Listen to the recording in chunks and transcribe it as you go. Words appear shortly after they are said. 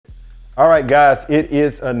All right, guys, it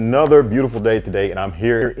is another beautiful day today, and I'm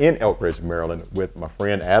here in Elkridge, Maryland with my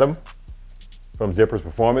friend Adam from Zippers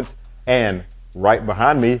Performance, and right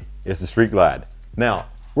behind me is the Street Glide. Now,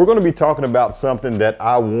 we're going to be talking about something that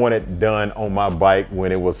I wanted done on my bike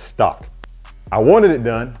when it was stock. I wanted it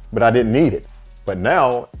done, but I didn't need it. But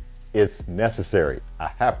now it's necessary.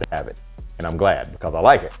 I have to have it, and I'm glad because I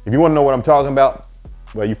like it. If you want to know what I'm talking about,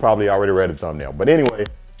 well, you probably already read the thumbnail. But anyway,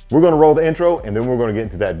 we're going to roll the intro, and then we're going to get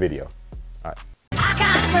into that video. All right.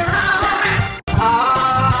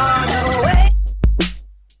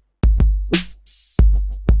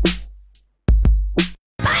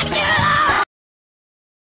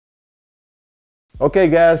 Okay,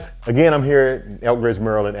 guys, again, I'm here in Elkridge,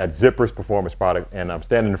 Maryland at Zippers Performance Product, and I'm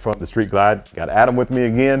standing in front of the Street Glide. Got Adam with me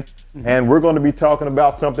again, and we're going to be talking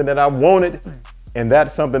about something that I wanted, and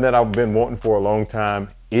that's something that I've been wanting for a long time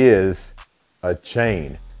is a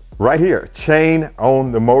chain. Right here, chain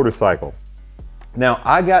on the motorcycle. Now,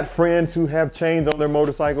 I got friends who have chains on their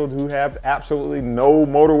motorcycles who have absolutely no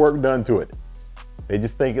motor work done to it. They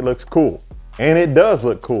just think it looks cool, and it does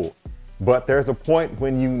look cool, but there's a point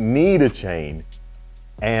when you need a chain.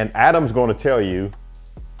 And Adam's going to tell you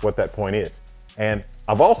what that point is. And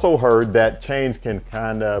I've also heard that chains can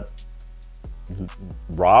kind of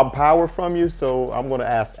rob power from you. So I'm going to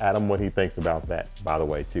ask Adam what he thinks about that, by the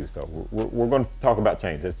way, too. So we're going to talk about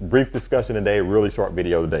chains. It's a brief discussion today, really short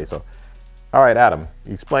video today. So, all right, Adam,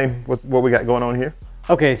 explain what we got going on here.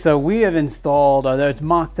 Okay, so we have installed, it's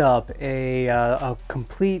mocked up a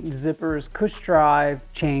complete Zippers Cush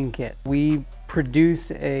Drive chain kit. We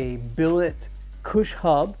produce a billet Cush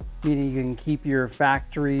hub, meaning you can keep your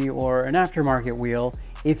factory or an aftermarket wheel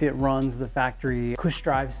if it runs the factory Cush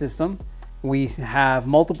Drive system. We have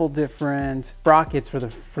multiple different sprockets for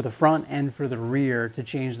the front and for the rear to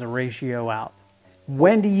change the ratio out.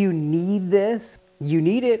 When do you need this? You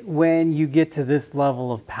need it when you get to this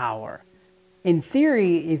level of power. In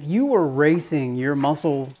theory, if you were racing your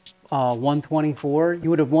Muscle 124, you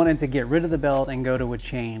would have wanted to get rid of the belt and go to a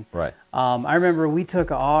chain. Right. I remember we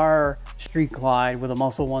took our Street Glide with a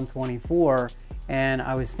Muscle 124, and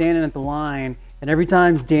I was standing at the line, and every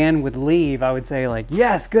time Dan would leave, I would say like,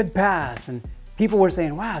 yes, good pass. And people were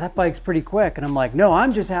saying, wow, that bike's pretty quick. And I'm like, no,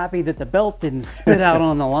 I'm just happy that the belt didn't spit out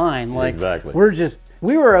on the line. Like, exactly.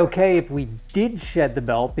 We were okay if we did shed the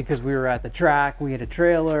belt because we were at the track, we had a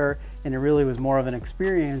trailer, and it really was more of an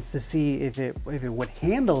experience to see if it would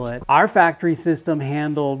handle it. Our factory system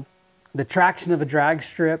handled the traction of a drag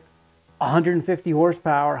strip, 150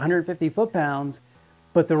 horsepower, 150 foot-pounds,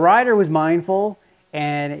 but the rider was mindful,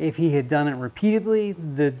 and if he had done it repeatedly,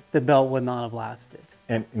 the belt would not have lasted.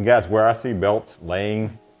 And guys, where I see belts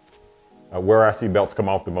laying, where I see belts come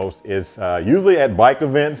off the most is usually at bike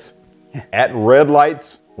events, at red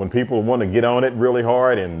lights, when people want to get on it really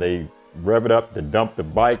hard and they rev it up to dump the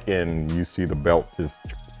bike, and you see the belt just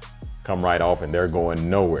come right off and they're going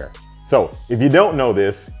nowhere. So if you don't know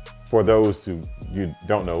this, for those who you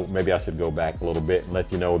don't know, maybe I should go back a little bit and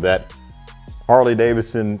let you know that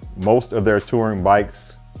Harley-Davidson, most of their touring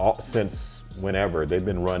bikes, since whenever, they've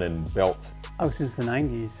been running belts. Oh, since the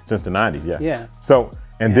 90s. Since the 90s, yeah. Yeah. So,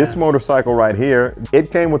 and this motorcycle right here,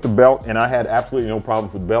 it came with the belt, and I had absolutely no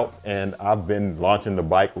problems with belts, and I've been launching the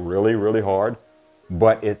bike really, really hard.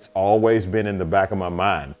 But it's always been in the back of my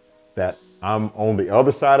mind that I'm on the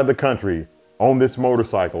other side of the country on this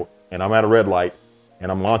motorcycle, and I'm at a red light,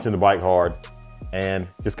 and I'm launching the bike hard, and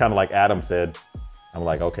just kind of like Adam said, I'm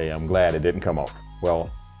like, okay, I'm glad it didn't come off. Well,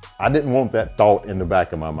 I didn't want that thought in the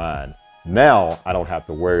back of my mind. Now I don't have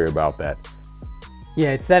to worry about that.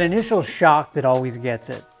 Yeah, it's that initial shock that always gets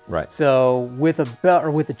it. Right. So with a belt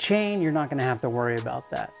or with a chain, you're not going to have to worry about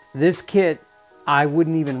that. This kit, I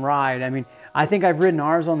wouldn't even ride. I mean, I think I've ridden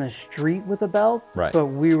ours on the street with a belt, right, but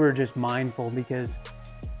we were just mindful because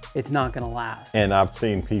it's not going to last. And I've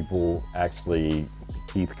seen people actually,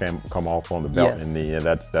 teeth come off on the belt, yes, and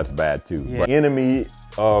that's bad too. Yeah. But the enemy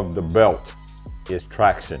of the belt is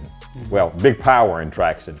traction. Well, big power in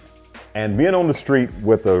traction. And being on the street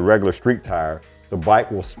with a regular street tire, the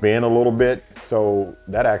bike will spin a little bit, so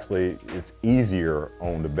that actually is easier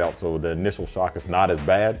on the belt. So the initial shock is not as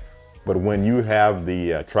bad. But when you have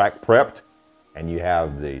the track prepped and you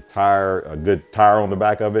have the tire, a good tire on the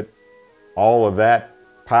back of it, all of that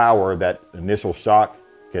power, that initial shock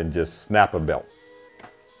can just snap a belt.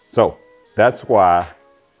 So that's why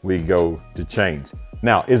we go to chains.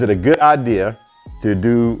 Now, is it a good idea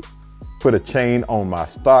to put a chain on my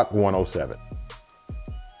stock 107?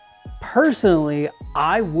 Personally,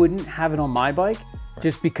 I wouldn't have it on my bike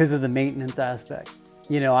just because of the maintenance aspect.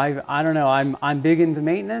 You know, I don't know, I'm big into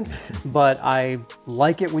maintenance, but I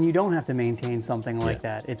like it when you don't have to maintain something like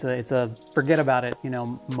that. It's a forget about it, you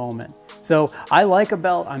know, moment. So I like a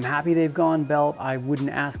belt. I'm happy they've gone belt. I wouldn't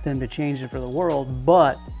ask them to change it for the world,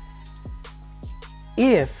 but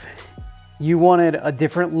if you wanted a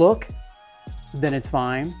different look, then it's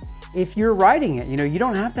fine. If you're riding it, you know, you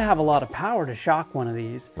don't have to have a lot of power to shock one of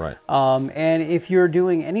these. Right. And if you're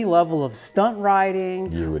doing any level of stunt riding,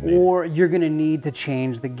 you're going to need to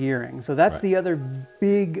change the gearing. So that's the other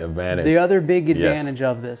big advantage. The other big advantage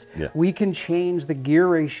of this. Yeah. We can change the gear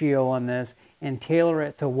ratio on this and tailor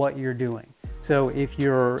it to what you're doing. So if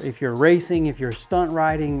you're racing, if you're stunt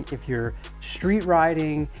riding, if you're street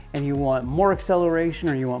riding, and you want more acceleration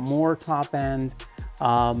or you want more top end,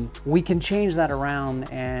 we can change that around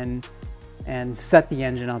and set the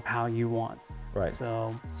engine up how you want. Right.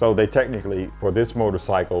 So they technically, for this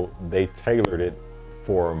motorcycle, they tailored it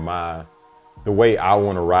for the way I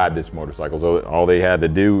want to ride this motorcycle. So all they had to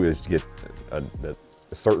do is get a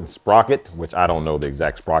certain sprocket, which I don't know the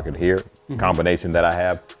exact sprocket here, combination that I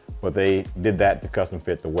have, but they did that to custom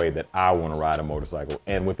fit the way that I want to ride a motorcycle.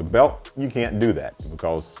 And with the belt, you can't do that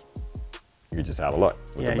because you're just out of luck.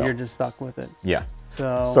 Yeah, you're just stuck with it. Yeah.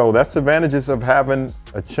 So that's the advantages of having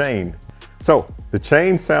a chain. So the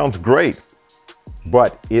chain sounds great,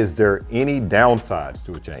 but is there any downsides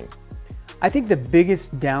to a chain? I think the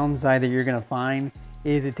biggest downside that you're going to find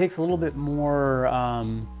is it takes a little bit more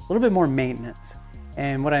maintenance.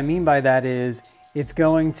 And what I mean by that is it's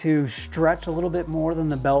going to stretch a little bit more than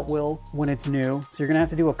the belt will when it's new. So you're going to have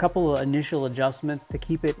to do a couple of initial adjustments to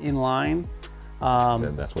keep it in line.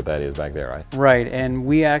 And that's what that is back there, right? Right, and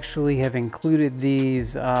we actually have included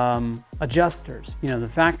these adjusters. You know, the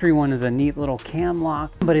factory one is a neat little cam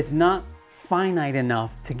lock, but it's not finite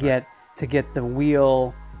enough to get the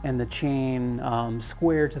wheel and the chain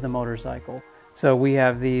square to the motorcycle. So we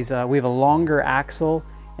have these. We have a longer axle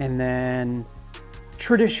and then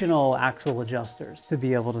traditional axle adjusters to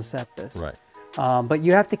be able to set this. Right. But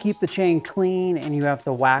you have to keep the chain clean and you have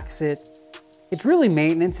to wax it. It's really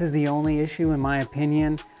maintenance is the only issue in my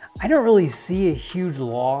opinion. I don't really see a huge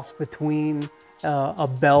loss between a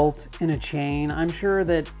belt and a chain. I'm sure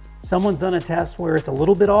that someone's done a test where it's a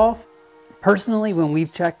little bit off. Personally, when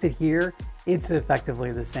we've checked it here, it's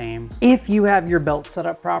effectively the same. If you have your belt set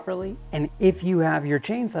up properly and if you have your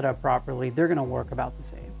chain set up properly, they're gonna work about the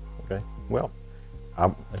same. Okay, well,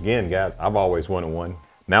 again, guys, I've always wanted one.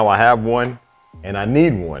 Now I have one and I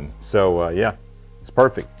need one. So yeah, it's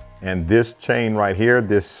perfect. And this chain right here,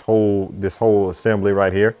 this whole assembly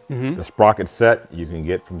right here, the sprocket set you can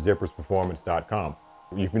get from zippersperformance.com.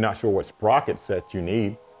 If you're not sure what sprocket set you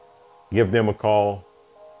need, give them a call,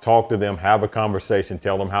 talk to them, have a conversation,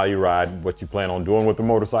 tell them how you ride, what you plan on doing with the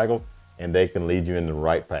motorcycle, and they can lead you in the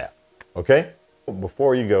right path. Okay?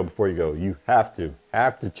 Before you go, you have to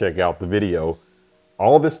check out the video.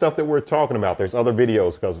 All this stuff that we're talking about, there's other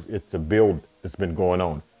videos because it's a build that's been going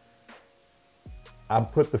on. I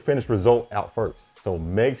put the finished result out first. So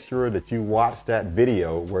make sure that you watch that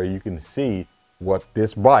video where you can see what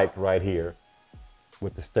this bike right here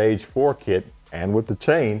with the stage 4 kit and with the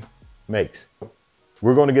chain makes.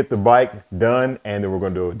 We're going to get the bike done and then we're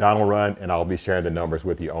going to do a dyno run and I'll be sharing the numbers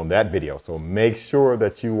with you on that video. So make sure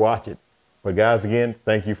that you watch it. But guys, again,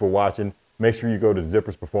 thank you for watching. Make sure you go to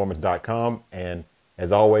zippersperformance.com and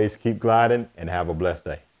as always, keep gliding and have a blessed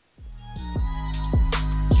day.